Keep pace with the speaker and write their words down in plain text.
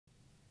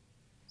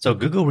So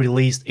Google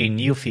released a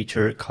new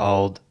feature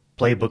called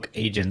Playbook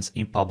Agents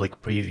in public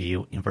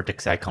preview in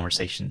Vertex AI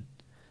Conversation.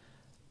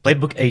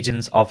 Playbook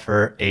Agents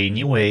offer a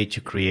new way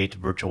to create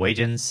virtual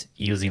agents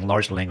using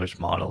large language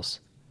models.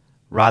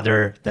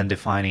 Rather than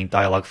defining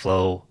dialog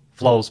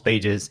flows,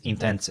 pages,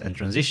 intents, and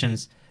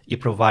transitions, you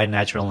provide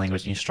natural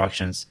language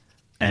instructions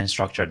and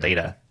structured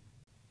data.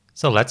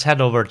 So let's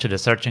head over to the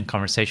Search and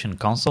Conversation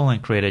console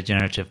and create a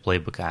Generative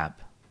Playbook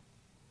app.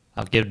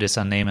 I'll give this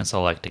a name and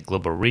select a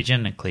global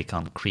region and click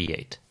on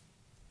Create.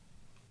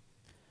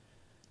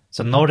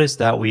 So notice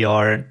that we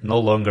are no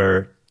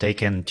longer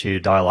taken to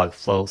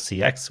Dialogflow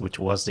CX, which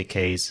was the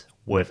case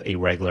with a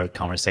regular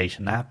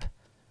conversation app.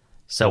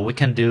 So we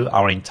can do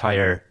our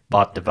entire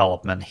bot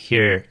development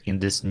here in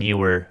this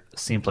newer,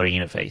 simpler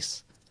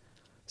interface.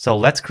 So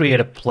let's create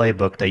a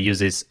playbook that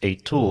uses a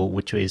tool,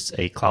 which is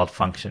a cloud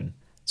function.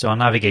 So I'll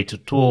navigate to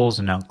Tools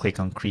and now click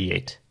on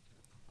Create.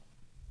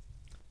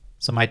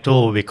 So my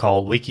tool will be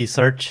called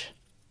Wikisearch,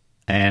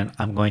 and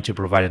I'm going to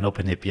provide an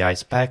OpenAPI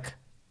spec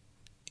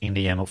in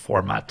the YAML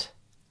format.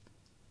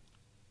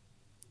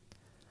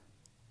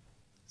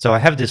 So I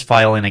have this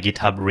file in a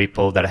GitHub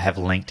repo that I have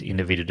linked in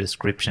the video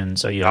description,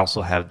 so you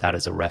also have that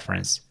as a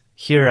reference.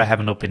 Here I have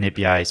an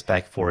OpenAPI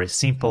spec for a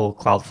simple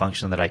cloud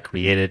function that I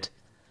created.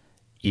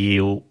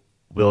 You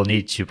will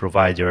need to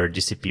provide your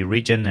GCP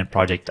region and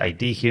project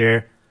ID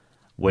here,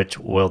 which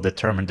will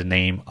determine the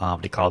name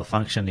of the cloud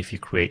function if you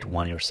create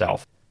one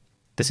yourself.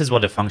 This is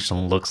what the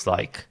function looks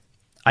like.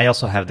 I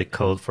also have the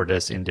code for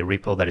this in the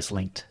repo that is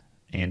linked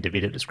in the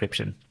video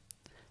description.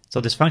 So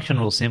this function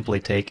will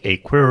simply take a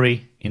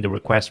query in the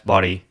request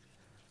body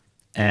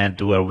and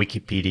do a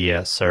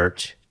Wikipedia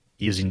search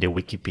using the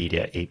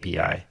Wikipedia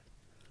API.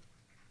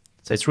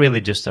 So it's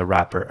really just a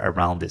wrapper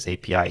around this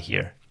API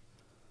here.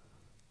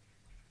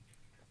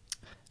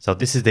 So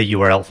this is the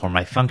URL for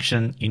my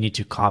function. You need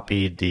to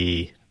copy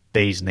the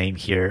base name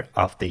here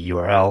of the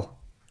URL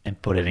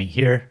and put it in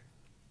here.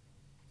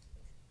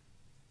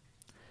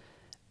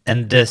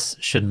 And this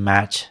should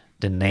match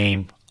the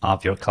name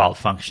of your cloud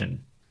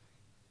function.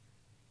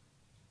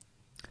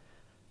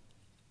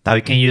 Now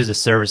you can use the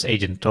service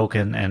agent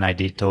token and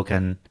ID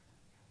token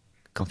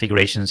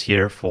configurations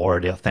here for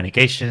the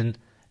authentication.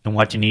 And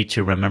what you need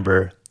to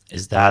remember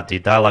is that the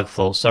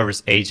Dialogflow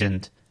service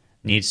agent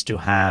needs to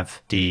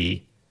have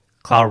the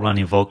Cloud Run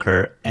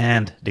invoker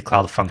and the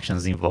Cloud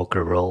Functions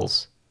invoker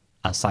roles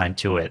assigned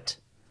to it.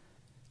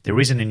 The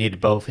reason you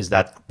need both is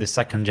that the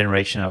second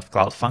generation of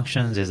Cloud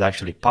Functions is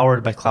actually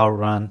powered by Cloud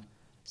Run.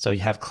 So you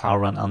have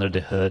Cloud Run under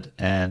the hood,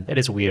 and it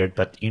is weird,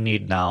 but you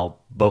need now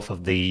both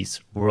of these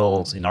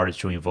roles in order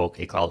to invoke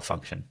a Cloud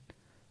Function.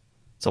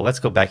 So let's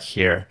go back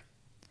here.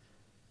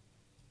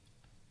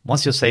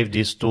 Once you save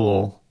this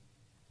tool,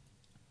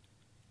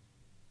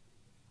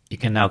 you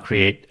can now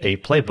create a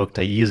playbook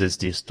that uses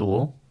this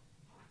tool.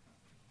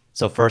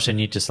 So first you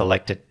need to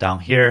select it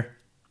down here,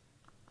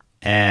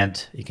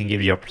 and you can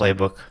give your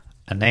playbook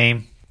a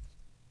name,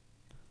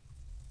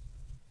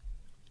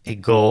 a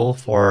goal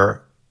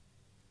for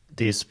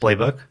this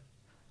playbook,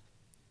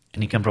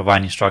 and you can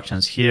provide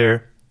instructions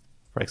here.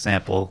 For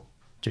example,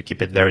 to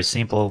keep it very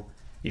simple,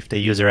 if the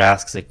user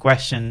asks a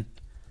question,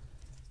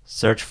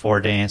 search for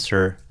the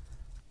answer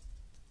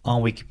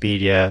on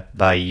Wikipedia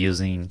by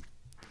using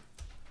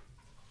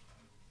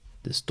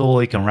this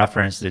tool. You can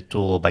reference the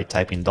tool by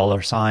typing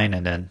 $,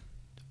 and then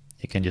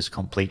you can just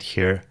complete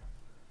here.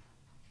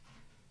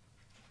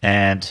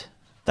 And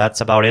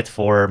that's about it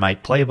for my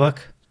playbook.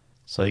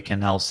 So you can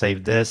now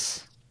save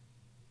this.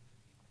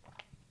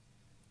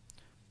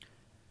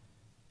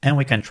 And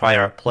we can try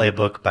our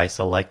playbook by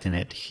selecting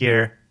it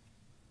here.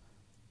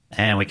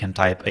 And we can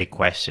type a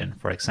question.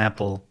 For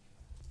example,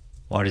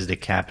 what is the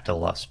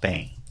capital of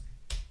Spain?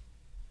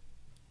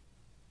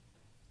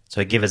 So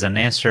it gives us an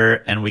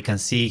answer, and we can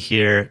see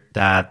here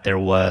that there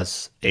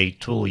was a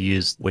tool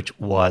used, which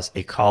was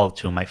a call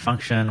to my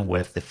function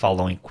with the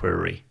following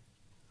query.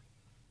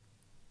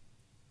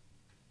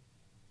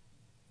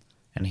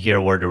 And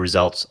here were the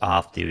results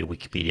of the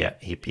Wikipedia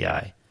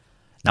API.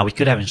 Now we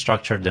could have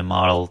instructed the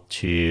model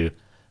to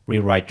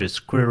rewrite this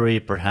query,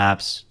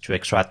 perhaps to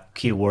extract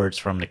keywords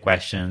from the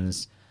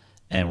questions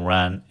and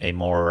run a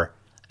more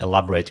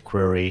elaborate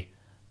query.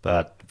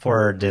 But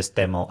for this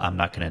demo, I'm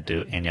not going to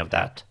do any of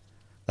that.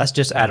 Let's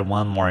just add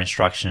one more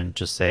instruction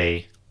to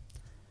say,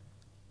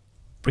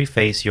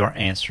 preface your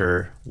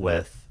answer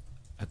with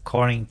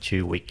according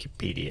to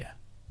Wikipedia.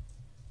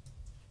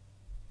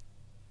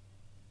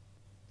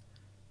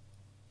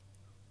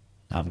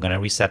 Now I'm going to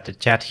reset the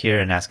chat here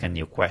and ask a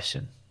new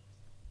question.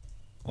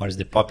 What is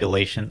the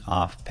population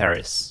of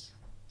Paris?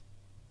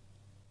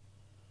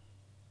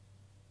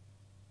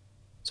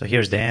 So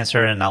here's the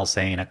answer, and I'll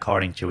say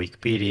according to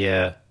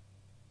Wikipedia,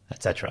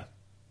 etc.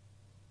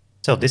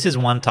 So this is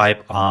one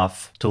type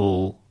of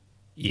tool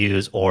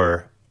use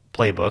or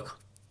playbook.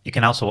 You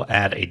can also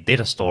add a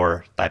data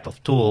store type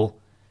of tool,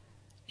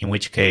 in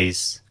which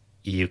case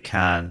you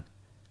can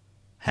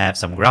have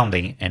some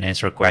grounding and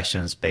answer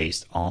questions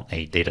based on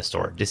a data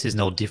store. This is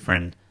no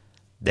different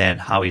than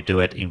how you do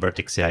it in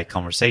Vertex AI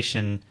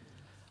Conversation,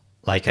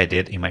 like I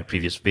did in my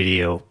previous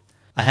video.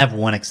 I have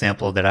one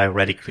example that I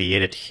already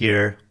created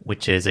here,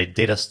 which is a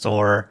data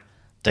store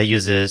that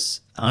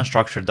uses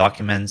unstructured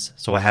documents.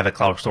 So I have a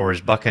cloud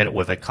storage bucket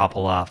with a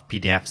couple of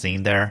PDFs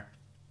in there.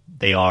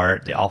 They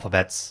are the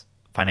Alphabet's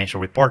financial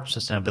report,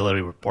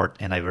 sustainability report,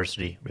 and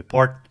diversity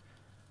report.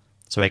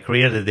 So I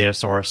created the data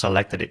store,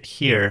 selected it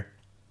here,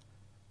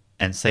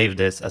 and saved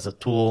this as a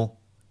tool.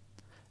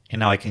 And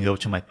now I can go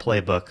to my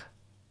playbook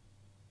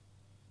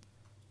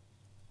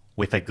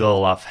with a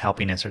goal of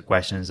helping answer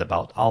questions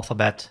about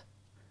Alphabet.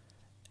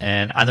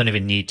 And I don't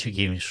even need to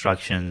give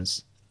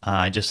instructions.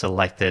 I just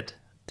selected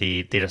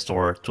the data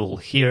store tool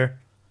here.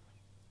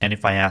 And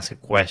if I ask a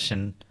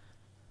question,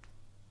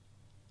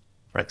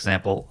 for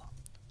example,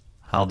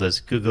 how does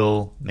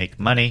Google make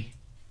money?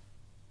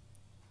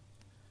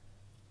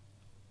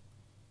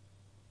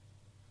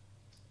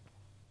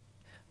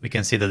 We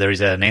can see that there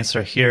is an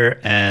answer here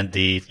and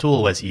the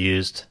tool was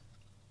used.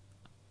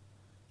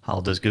 How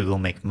does Google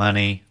make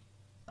money?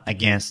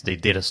 Against the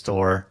data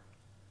store.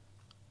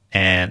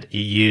 And it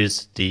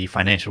used the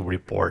financial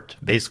report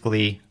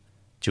basically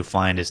to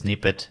find a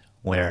snippet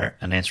where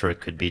an answer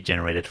could be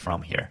generated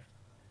from here.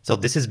 So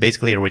this is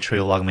basically a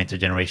retrieval augmented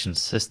generation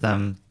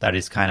system that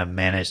is kind of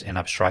managed and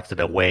abstracted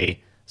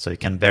away. So you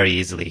can very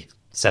easily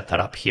set that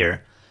up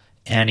here.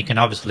 And you can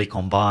obviously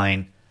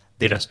combine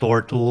data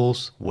store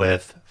tools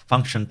with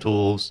function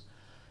tools.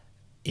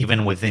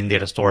 Even within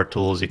data store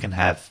tools, you can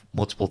have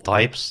multiple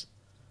types.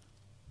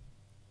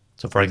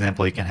 So for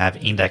example, you can have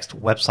indexed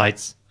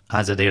websites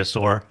as a data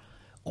store,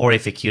 or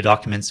FAQ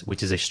documents,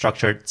 which is a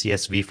structured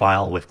CSV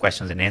file with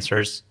questions and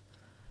answers.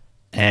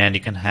 And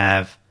you can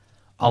have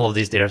all of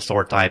these data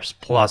store types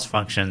plus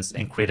functions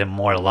and create a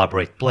more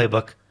elaborate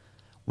playbook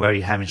where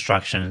you have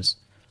instructions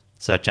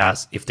such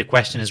as if the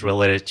question is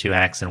related to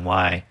X and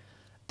Y,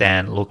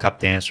 then look up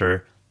the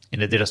answer in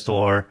the data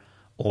store,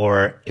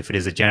 or if it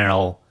is a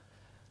general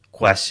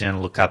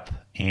question, look up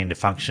in the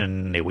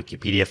function, the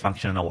Wikipedia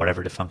function, or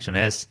whatever the function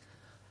is.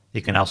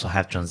 You can also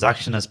have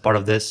transaction as part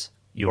of this.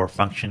 Your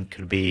function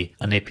could be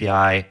an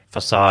API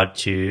facade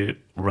to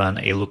run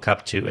a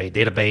lookup to a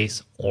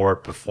database or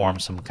perform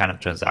some kind of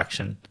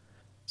transaction.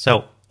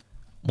 So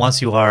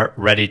once you are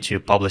ready to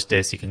publish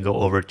this, you can go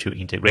over to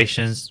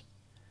integrations.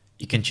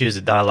 You can choose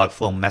the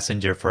Dialogflow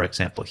messenger, for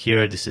example,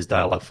 here. This is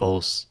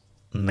Dialogflow's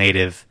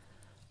native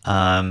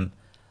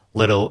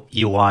little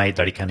UI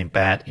that you can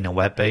embed in a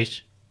web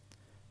page.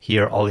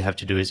 Here, all you have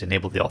to do is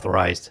enable the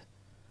authorized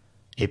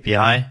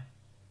API.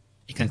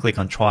 You can click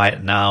on try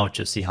it now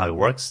to see how it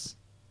works.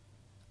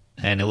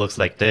 And it looks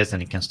like this,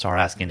 and you can start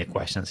asking the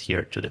questions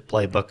here to the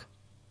playbook.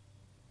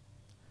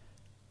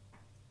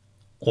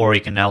 Or you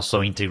can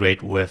also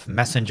integrate with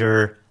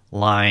Messenger,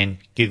 Line,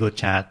 Google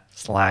Chat,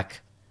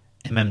 Slack,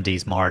 MMD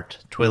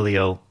Smart,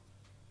 Twilio,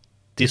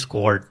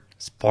 Discord,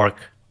 Spark,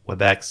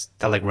 WebEx,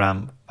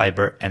 Telegram,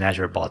 Viber, and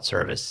Azure Bot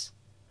Service.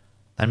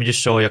 Let me just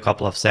show you a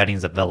couple of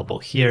settings available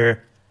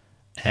here.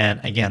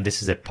 And again,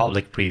 this is a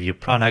public preview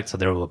product, so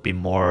there will be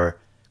more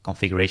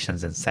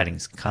configurations and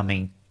settings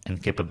coming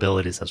and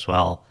capabilities as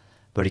well.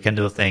 But you can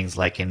do things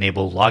like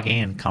enable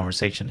login and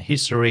conversation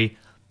history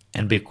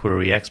and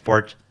BigQuery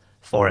export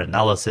for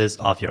analysis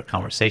of your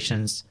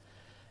conversations.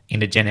 In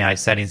the GenAI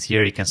settings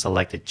here, you can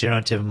select a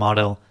generative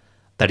model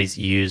that is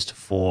used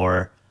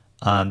for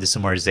the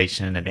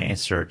summarization and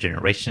answer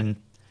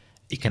generation.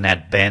 You can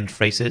add banned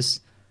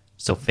phrases,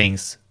 so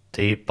things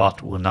the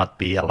bot will not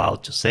be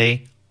allowed to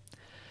say.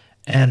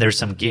 And there's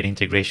some Git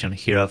integration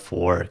here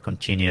for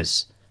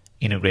continuous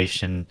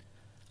integration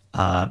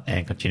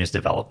and continuous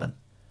development.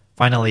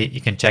 Finally, you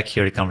can check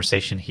here the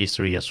conversation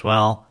history as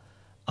well.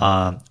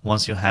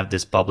 Once you have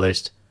this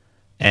published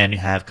and you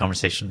have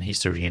conversation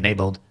history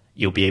enabled,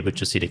 you'll be able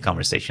to see the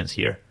conversations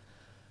here.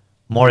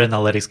 More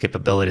analytics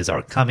capabilities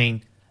are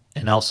coming,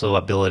 and also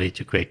ability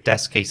to create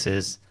test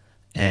cases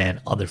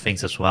and other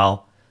things as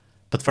well.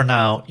 But for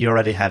now, you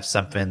already have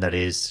something that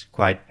is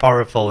quite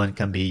powerful and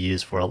can be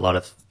used for a lot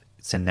of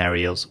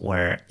scenarios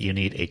where you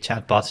need a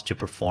chatbot to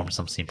perform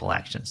some simple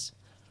actions.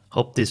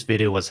 Hope this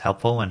video was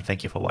helpful, and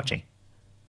thank you for watching.